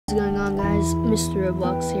on, guys? Mr.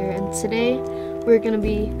 Roblox here, and today we're going to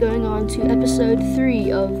be going on to episode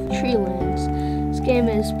 3 of Treelands. This game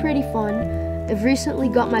is pretty fun. I've recently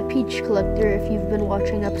got my peach collector if you've been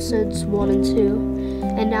watching episodes 1 and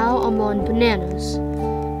 2, and now I'm on bananas.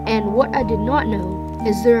 And what I did not know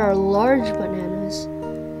is there are large bananas,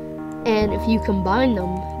 and if you combine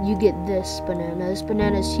them, you get this banana. This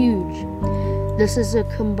banana is huge. This is a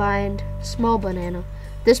combined small banana.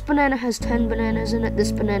 This banana has 10 bananas in it.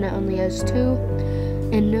 This banana only has 2.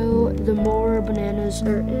 And no, the more bananas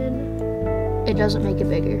are in, it doesn't make it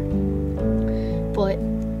bigger. But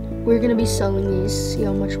we're going to be selling these, see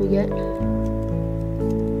how much we get.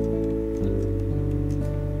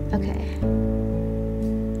 Okay.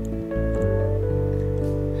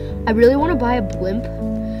 I really want to buy a blimp,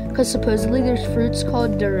 because supposedly there's fruits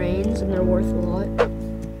called durians and they're worth a lot.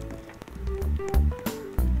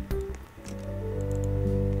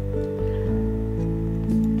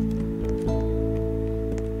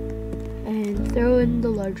 Throw in the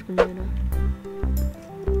large banana.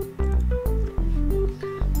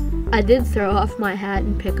 I did throw off my hat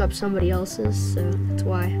and pick up somebody else's, so that's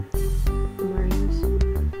why I'm wearing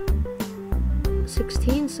this.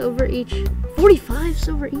 16 silver each, 45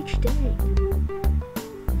 silver each day.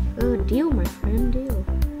 Oh, deal, my friend, deal.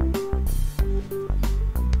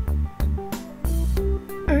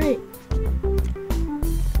 Alright.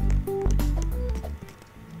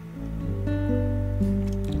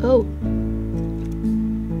 Oh.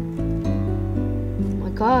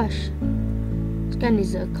 Gosh, this guy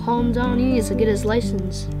needs to calm down. He needs to get his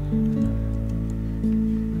license.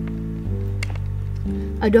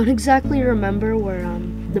 I don't exactly remember where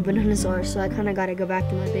the bananas are, so I kind of gotta go back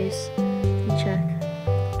to my base and check.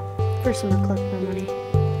 First, I'm gonna collect my money.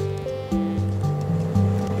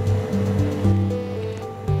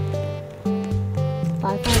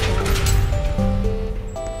 Five.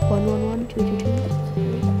 111 222.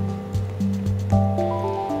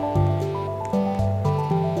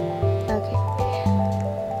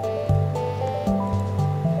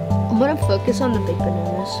 I'm gonna focus on the big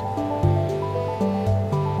bananas.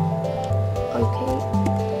 Okay.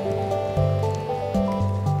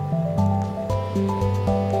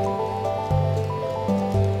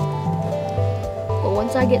 But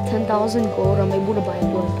once I get 10,000 gold, I'm able to buy a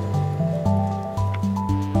blimp.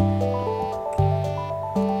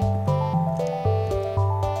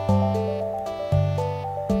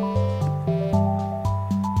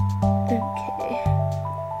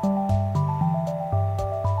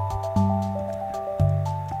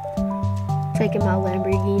 Taking my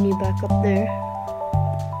Lamborghini back up there.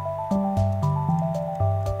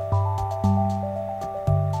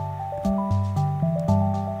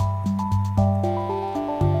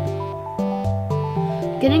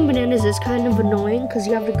 Getting bananas is kind of annoying because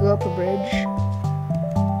you have to go up a bridge.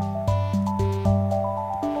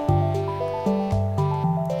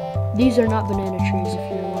 These are not banana trees,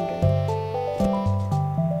 if you're wondering.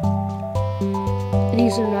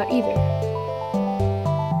 These are not either.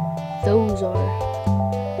 Those are.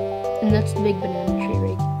 And that's the big banana tree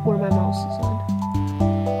right where my mouse is on.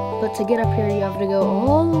 But to get up here, you have to go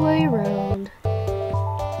all the way around.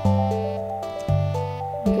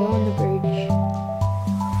 And go on the bridge.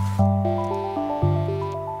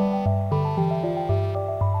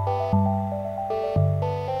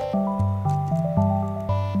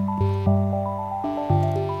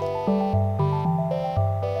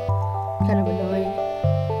 Kind of annoying.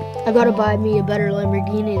 I gotta buy me a better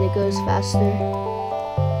Lamborghini that goes faster.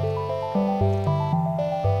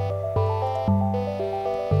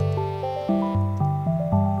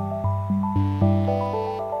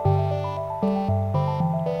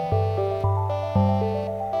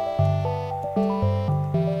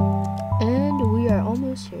 And we are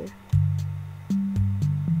almost here.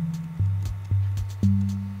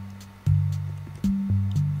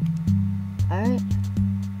 Alright.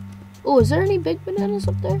 Oh, is there any big bananas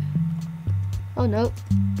up there? Oh, no.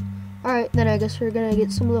 Alright, then I guess we're gonna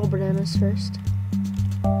get some little bananas first.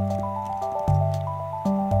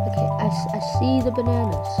 Okay, I see the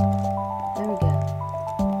bananas. There we go.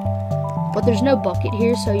 But there's no bucket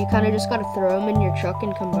here, so you kind of just gotta throw them in your truck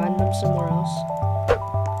and combine them somewhere else.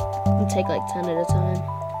 And take like 10 at a time.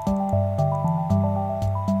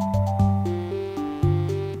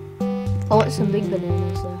 I want some big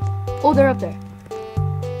bananas, though. Oh, they're up there.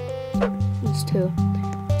 It's 2.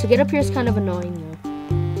 To get up here is kind of annoying, though.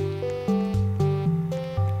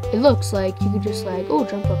 It looks like you could just like, oh,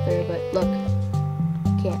 jump up there, but look,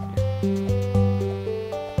 you can't.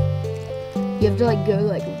 You have to like go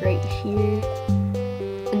like right here,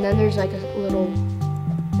 and then there's like a little,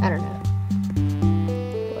 I don't know.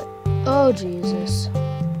 But, oh Jesus.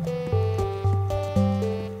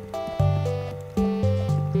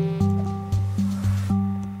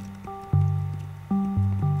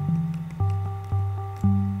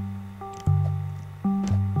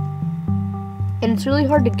 It's really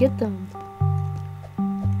hard to get them.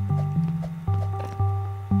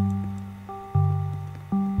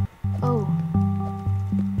 Oh.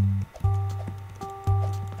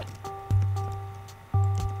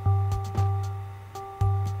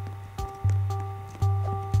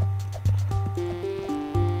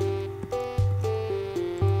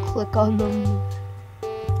 Click on them.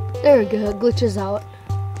 There we go, it glitches out.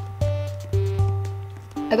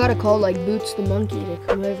 I gotta call like Boots the monkey to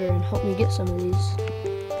come over and help me get some of these.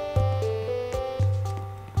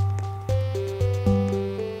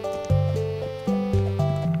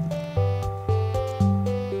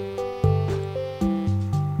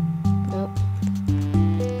 Nope.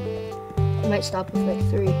 I might stop with like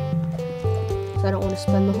 3. So I don't want to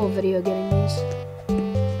spend the whole video getting these.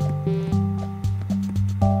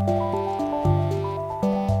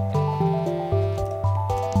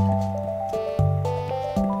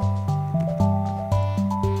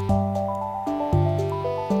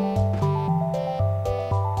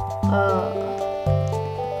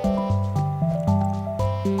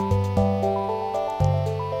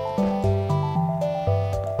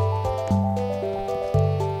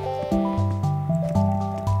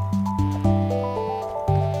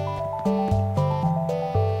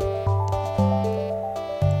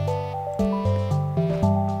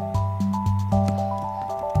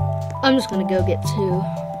 I'm just gonna go get 2,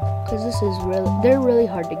 because this is they're really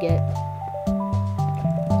hard to get.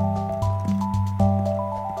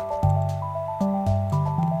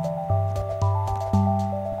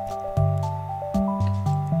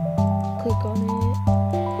 Click on it.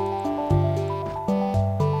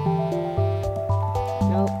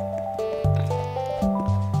 Nope.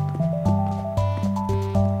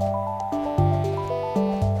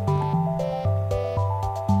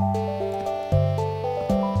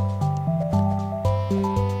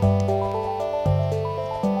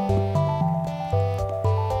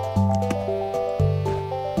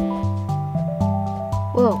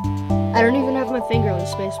 Whoa, I don't even have my finger on the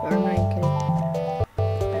space bar, I'm not even kidding.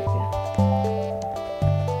 There we go.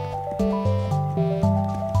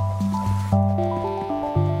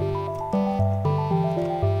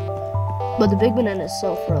 But the big bananas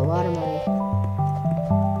sell for a lot of money.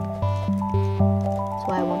 That's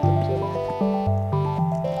why I want them so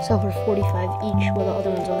bad. Sell for 45 each, while the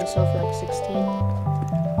other ones only sell for like 16.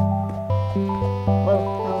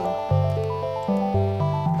 Whoa.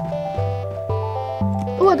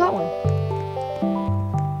 Oh, I got one.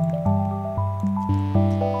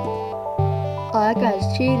 Oh, that guy's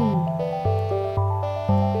cheating.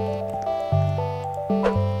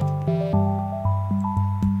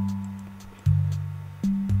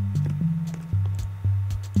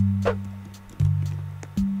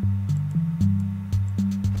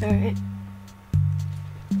 All right.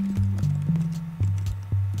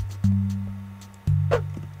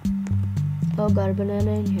 Oh, got a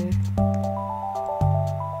banana in here.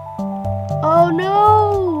 Oh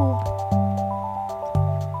no!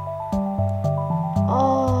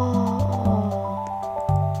 Oh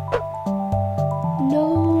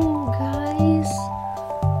no, guys!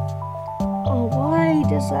 Oh, why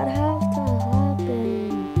does that have to happen?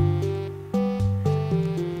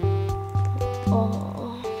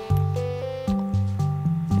 Oh,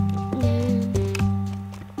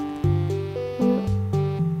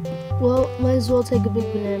 well, might as well take a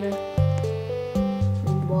big banana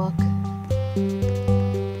and walk.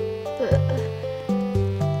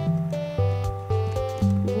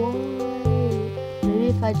 Maybe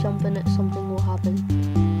if I jump in it, something will happen.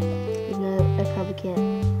 Even though I probably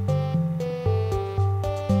can't.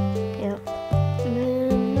 Yeah.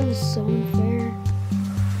 Man, that is so unfair.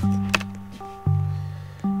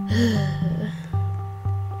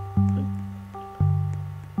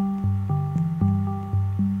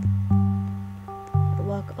 I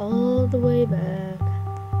walk all the way back.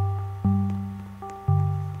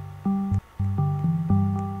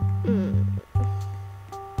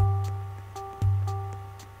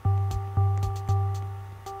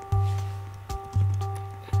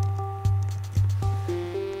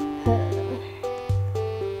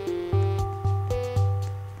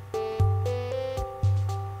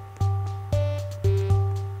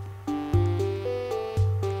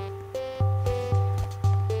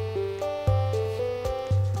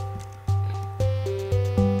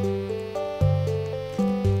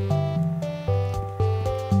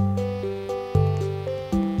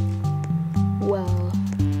 Well,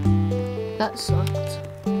 that sucked.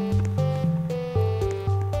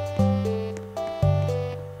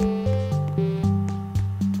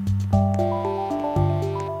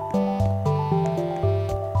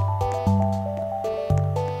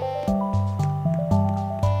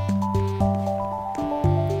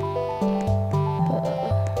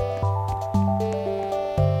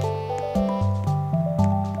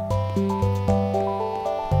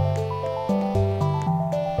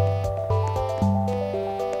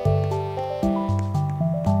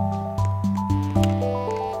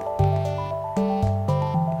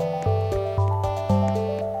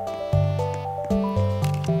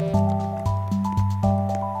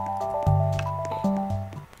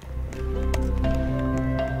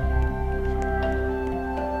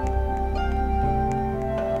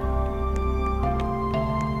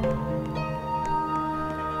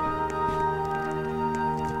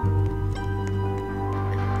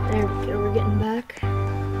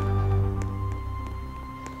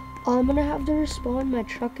 I'm gonna have to respawn my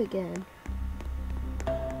truck again.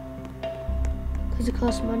 Because it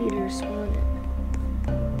costs money to respawn it.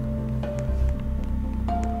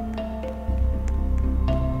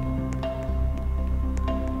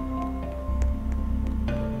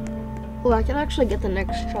 Oh, I can actually get the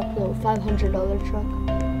next truck though, $500 truck.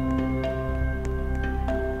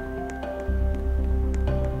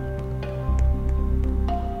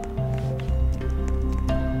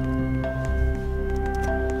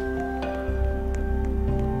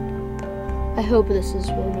 I hope this is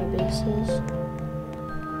where my base is.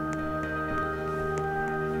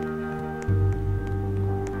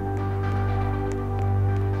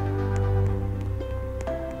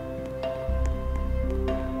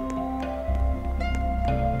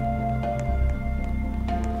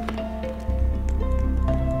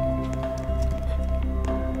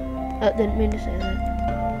 I didn't mean to say that.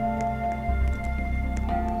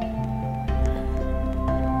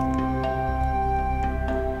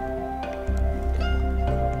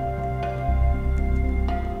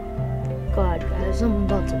 God, guys, I'm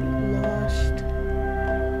about to be lost.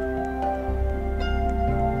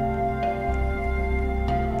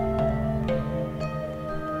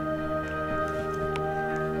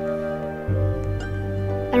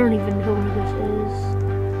 I don't even know where this is.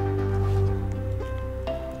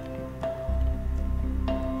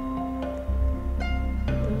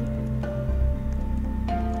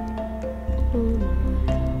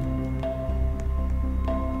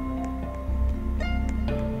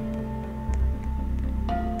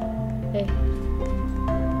 Hey,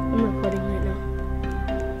 I'm recording right now.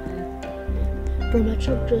 Bro, my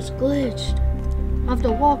truck just glitched. I have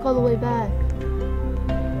to walk all the way back.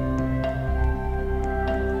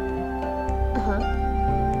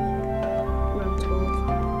 Round 12.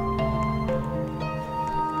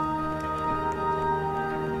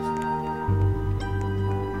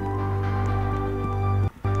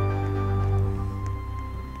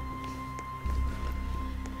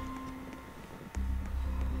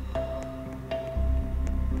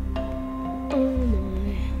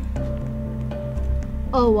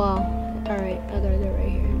 Oh wow. Alright, I gotta go right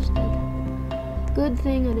here instead. Good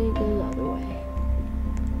thing I didn't go the other way.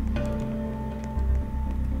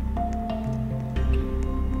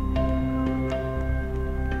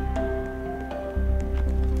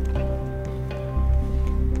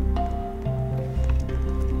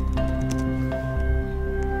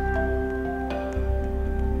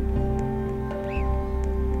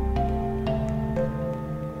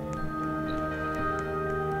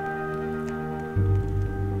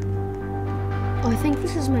 Oh, I think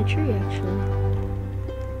this is my tree, actually.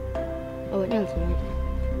 Oh, wait, no, it's not.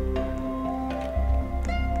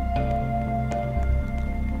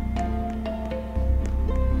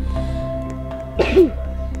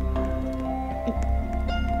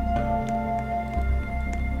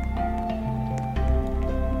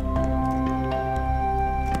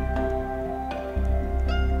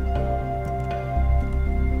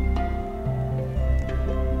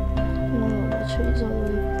 Oh, the tree's all the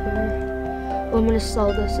way up there. Well, I'm gonna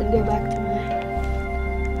sell this and go back to my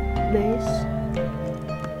base.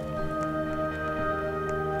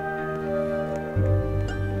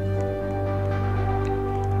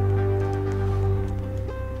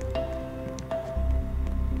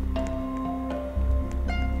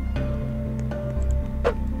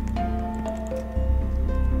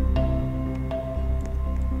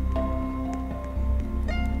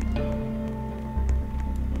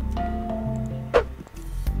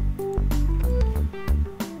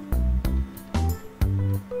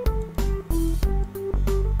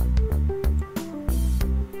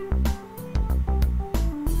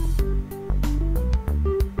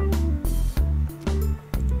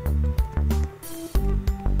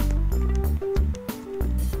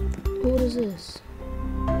 What is this?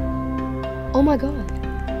 Oh my god.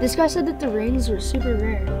 This guy said that the rings were super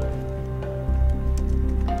rare.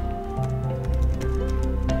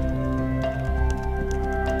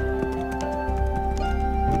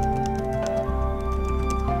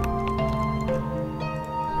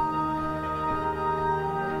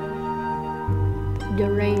 The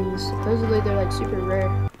rings. Supposedly they're like super rare.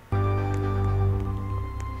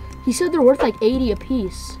 He said they're worth like 80 a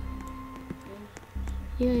piece.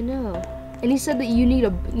 Yeah, I know. And he said that you need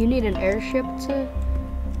an airship to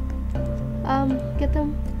get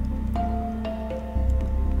them.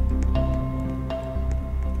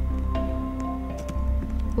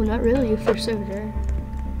 Well, not really if they're so rare.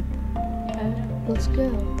 Let's go.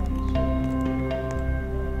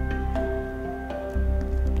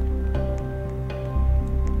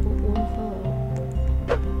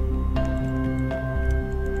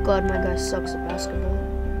 God, my guy sucks at basketball.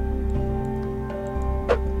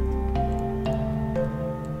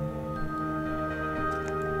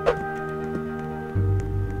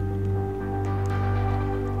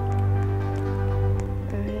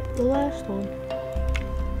 one.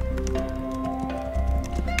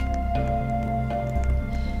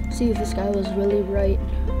 See if this guy was really right.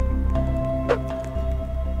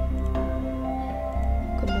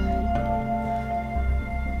 Come on.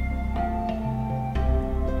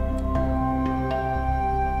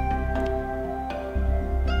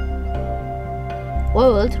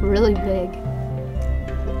 Whoa, that's really big.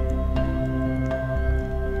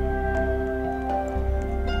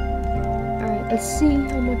 Alright, let's see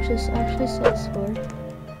how much this actually sells for.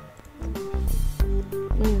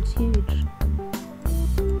 Man, it's huge.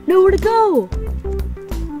 Nowhere to go!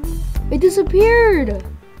 It disappeared!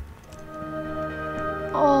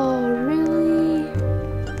 Oh, really?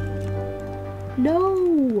 No!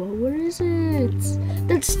 Where is it?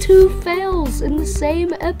 That's 2 fails in the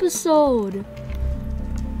same episode!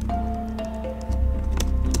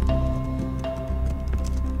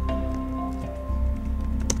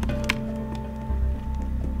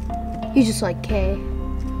 He's just like, K.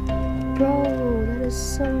 Bro, that is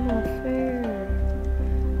so not fair.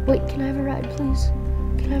 Wait, can I have a ride, please?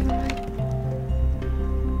 Can I have a ride?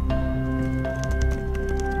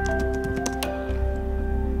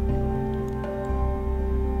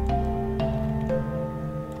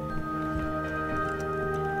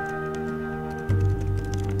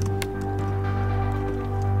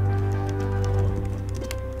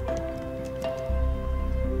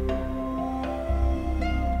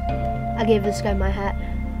 I gave this guy my hat.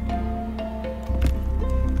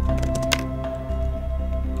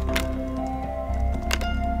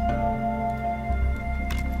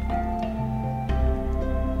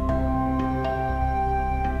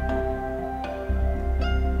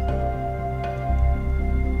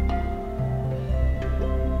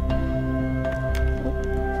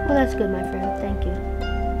 Well, that's good, my friend. Thank you.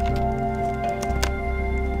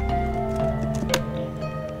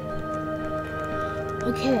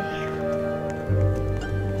 Okay.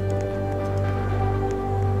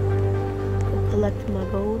 Collect my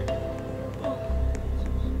gold.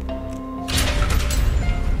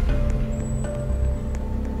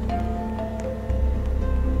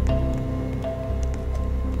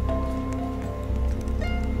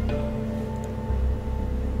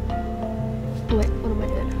 Wait, what am I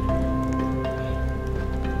doing?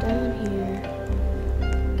 Down here.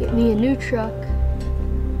 Get me a new truck.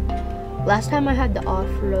 Last time I had the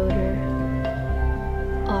off-roader.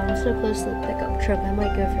 Oh, I'm so close to the pickup truck. I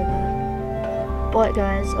might go for that. But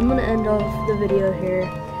guys, I'm gonna end off the video here.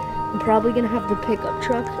 I'm probably gonna have the pickup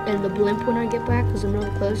truck and the blimp when I get back because I'm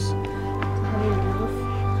really close.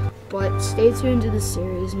 But stay tuned to the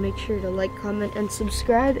series. Make sure to like, comment, and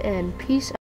subscribe, and peace out.